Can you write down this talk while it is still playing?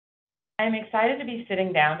I'm excited to be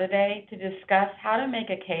sitting down today to discuss how to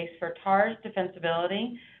make a case for TAR's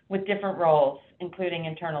defensibility with different roles, including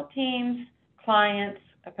internal teams, clients,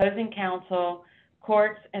 opposing counsel,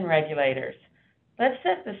 courts, and regulators. Let's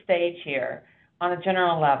set the stage here on a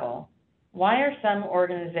general level. Why are some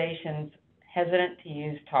organizations hesitant to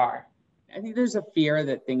use TAR? I think there's a fear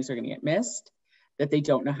that things are going to get missed, that they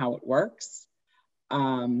don't know how it works,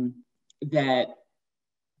 that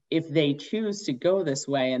if they choose to go this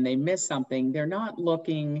way and they miss something, they're not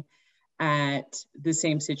looking at the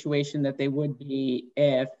same situation that they would be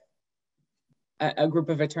if a group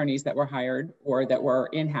of attorneys that were hired or that were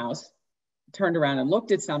in-house turned around and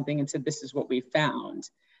looked at something and said, this is what we found.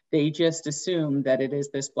 They just assume that it is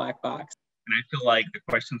this black box. And I feel like the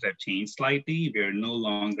questions have changed slightly. We're no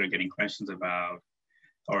longer getting questions about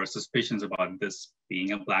or suspicions about this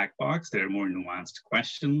being a black box. There are more nuanced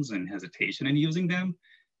questions and hesitation in using them.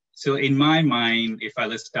 So in my mind, if I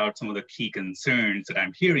list out some of the key concerns that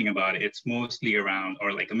I'm hearing about, it's mostly around,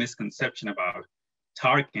 or like a misconception about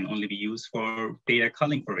TAR can only be used for data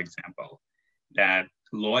culling, for example. That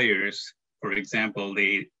lawyers, for example,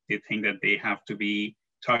 they think that they have to be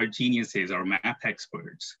TAR geniuses or math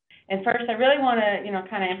experts. And first, I really want to,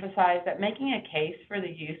 kind of emphasize that making a case for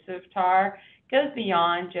the use of TAR goes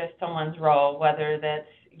beyond just someone's role, whether that's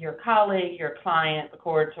your colleague, your client, the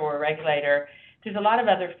courts, or a regulator. There's a lot of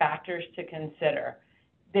other factors to consider.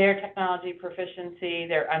 Their technology proficiency,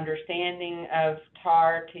 their understanding of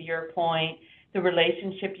TAR, to your point, the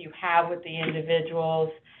relationship you have with the individuals.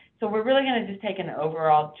 So we're really going to just take an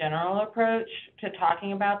overall general approach to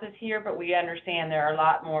talking about this here, but we understand there are a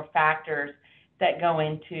lot more factors that go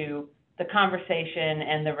into the conversation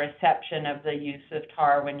and the reception of the use of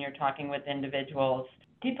TAR when you're talking with individuals.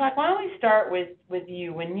 Deepak, why don't we start with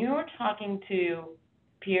you? When you're talking to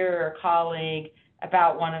peer or colleague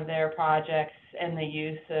about one of their projects and the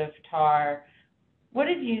use of TAR, what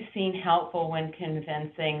have you seen helpful when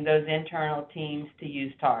convincing those internal teams to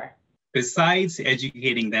use TAR? Besides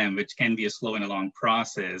educating them, which can be a slow and a long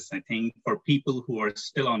process, I think for people who are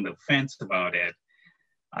still on the fence about it,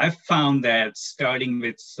 I've found that starting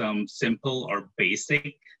with some simple or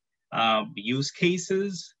basic use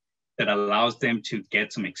cases that allows them to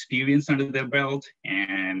get some experience under their belt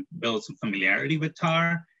and build some familiarity with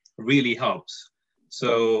TAR really helps.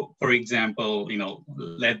 So, for example,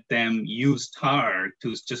 let them use TAR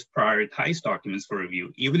to just prioritize documents for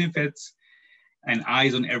review, even if it's an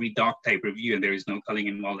eyes on every doc type review and there is no culling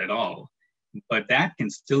involved at all. But that can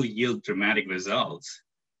still yield dramatic results.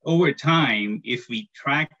 Over time, if we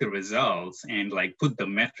track the results and put the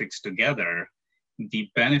metrics together, the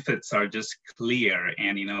benefits are just clear.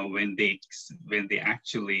 And when they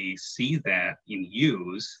actually see that in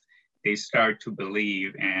use, they start to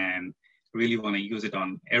believe and really want to use it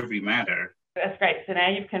on every matter. That's great. So now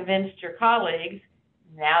you've convinced your colleagues.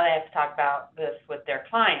 Now they have to talk about this with their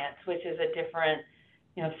clients, which is a different,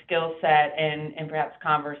 skill set and perhaps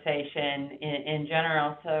conversation in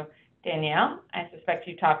general. So Danielle, I suspect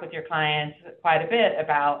you talk with your clients quite a bit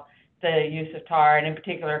about the use of TAR, and in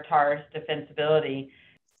particular, TAR's defensibility.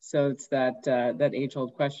 So it's that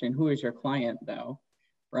age-old question, who is your client, though,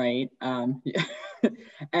 right? And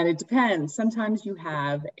it depends. Sometimes you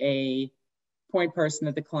have a point person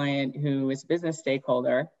at the client who is a business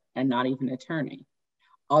stakeholder and not even an attorney.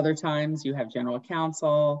 Other times you have general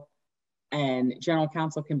counsel, and general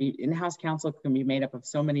counsel can be, in-house counsel can be made up of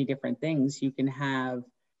so many different things. You can have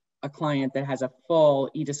a client that has a full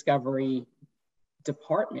eDiscovery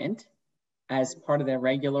department as part of their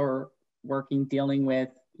regular working, dealing with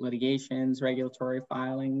litigations, regulatory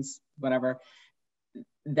filings, whatever.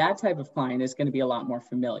 That type of client is going to be a lot more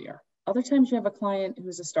familiar. Other times you have a client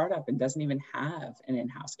who's a startup and doesn't even have an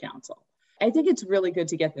in-house counsel. I think it's really good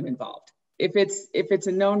to get them involved. If it's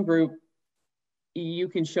a known group, you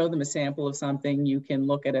can show them a sample of something, you can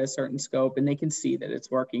look at a certain scope and they can see that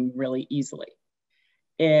it's working really easily.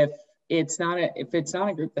 If it's not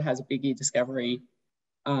a group that has a big eDiscovery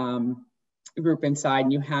group inside,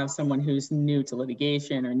 and you have someone who's new to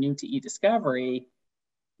litigation or new to eDiscovery,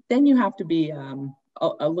 then you have to be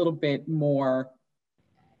a little bit more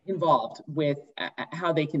involved with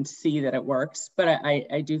how they can see that it works. But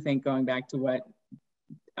I do think, going back to what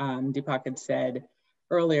Deepak had said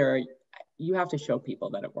earlier, you have to show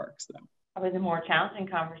people that it works, though. Probably the more challenging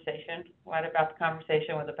conversation. What about the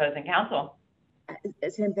conversation with opposing counsel?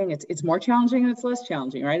 Same thing. It's more challenging and it's less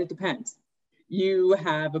challenging, right? It depends. You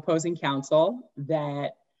have opposing counsel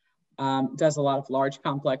that does a lot of large,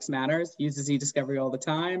 complex matters, uses eDiscovery all the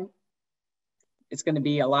time. It's going to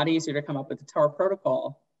be a lot easier to come up with a TAR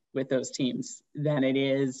protocol with those teams than it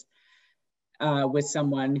is with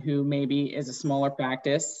someone who maybe is a smaller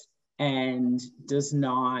practice and is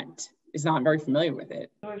not very familiar with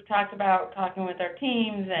it. We've talked about talking with our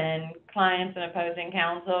teams and clients and opposing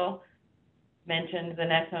counsel. Mentioned the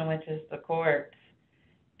next one, which is the courts.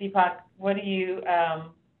 Deepak, what do you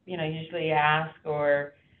usually ask,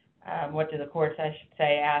 or what do the courts, I should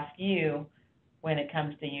say, ask you when it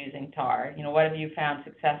comes to using TAR? What have you found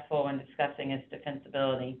successful when discussing its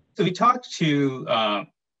defensibility? So we talked to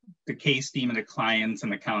the case team and the clients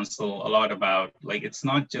and the counsel a lot about, like, it's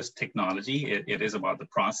not just technology, it is about the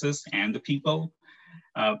process and the people.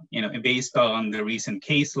 Based on the recent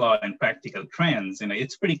case law and practical trends,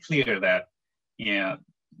 it's pretty clear that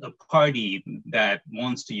the party that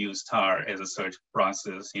wants to use TAR as a search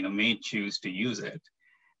process, may choose to use it.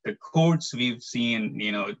 The courts we've seen,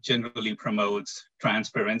 generally promotes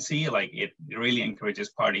transparency. Like, it really encourages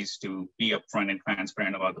parties to be upfront and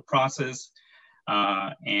transparent about the process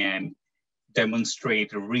and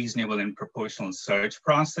demonstrate a reasonable and proportional search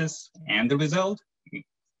process and the result.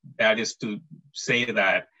 That is to say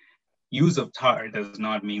that use of TAR does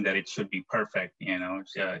not mean that it should be perfect.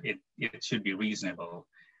 It should be reasonable.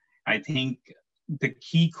 I think the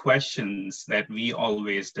key questions that we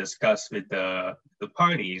always discuss with the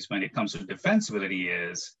parties when it comes to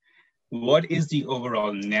defensibility is, what is the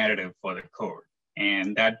overall narrative for the court?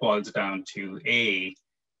 And that boils down to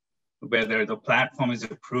whether the platform is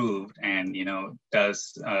approved and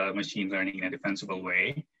does machine learning in a defensible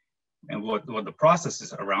way, and what the process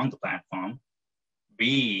is around the platform.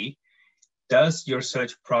 B, does your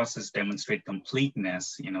search process demonstrate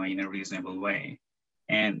completeness, in a reasonable way?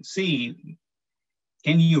 And C,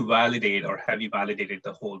 can you validate, or have you validated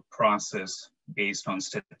the whole process based on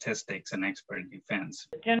statistics and expert defense?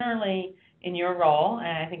 Generally, in your role,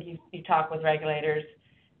 and I think you talk with regulators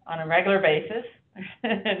on a regular basis,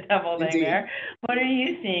 double thing there. What are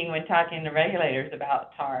you seeing when talking to regulators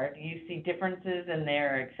about TAR? Do you see differences in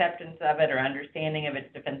their acceptance of it or understanding of its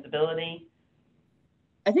defensibility?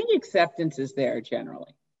 I think acceptance is there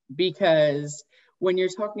generally, because when you're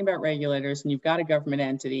talking about regulators and you've got a government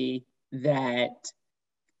entity that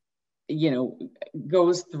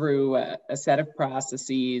goes through a set of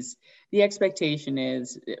processes, the expectation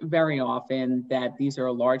is very often that these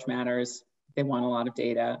are large matters. They want a lot of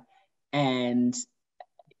data, and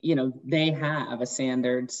they have a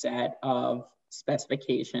standard set of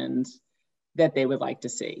specifications that they would like to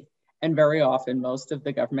see. And very often, most of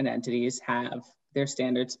the government entities have their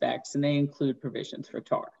standard specs, and they include provisions for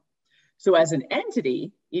TAR. So as an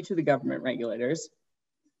entity, each of the government regulators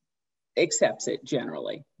accepts it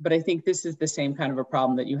generally. But I think this is the same kind of a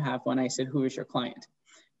problem that you have when I said, who is your client?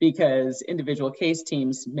 Because individual case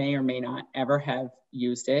teams may or may not ever have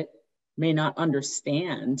used it, may not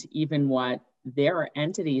understand even what their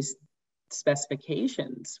entity's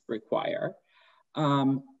specifications require,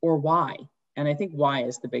 or why. And I think why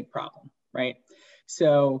is the big problem, right?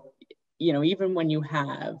 So, even when you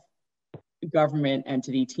have government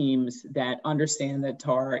entity teams that understand that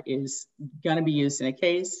TAR is going to be used in a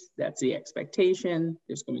case, that's the expectation.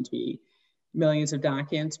 There's going to be millions of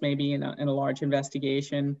documents, maybe in a large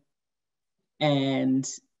investigation, and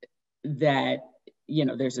that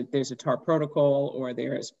there's a TAR protocol or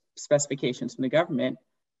there's specifications from the government.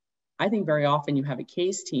 I think very often you have a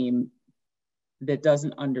case team that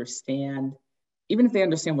doesn't understand, even if they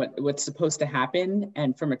understand what's supposed to happen,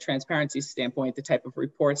 and from a transparency standpoint, the type of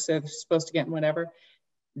reports they're supposed to get and whatever,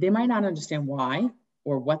 they might not understand why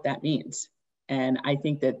or what that means. And I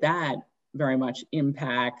think that very much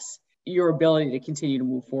impacts your ability to continue to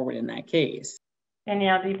move forward in that case.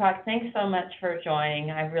 Danielle, Deepak, thanks so much for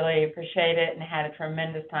joining. I really appreciate it and had a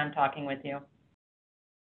tremendous time talking with you.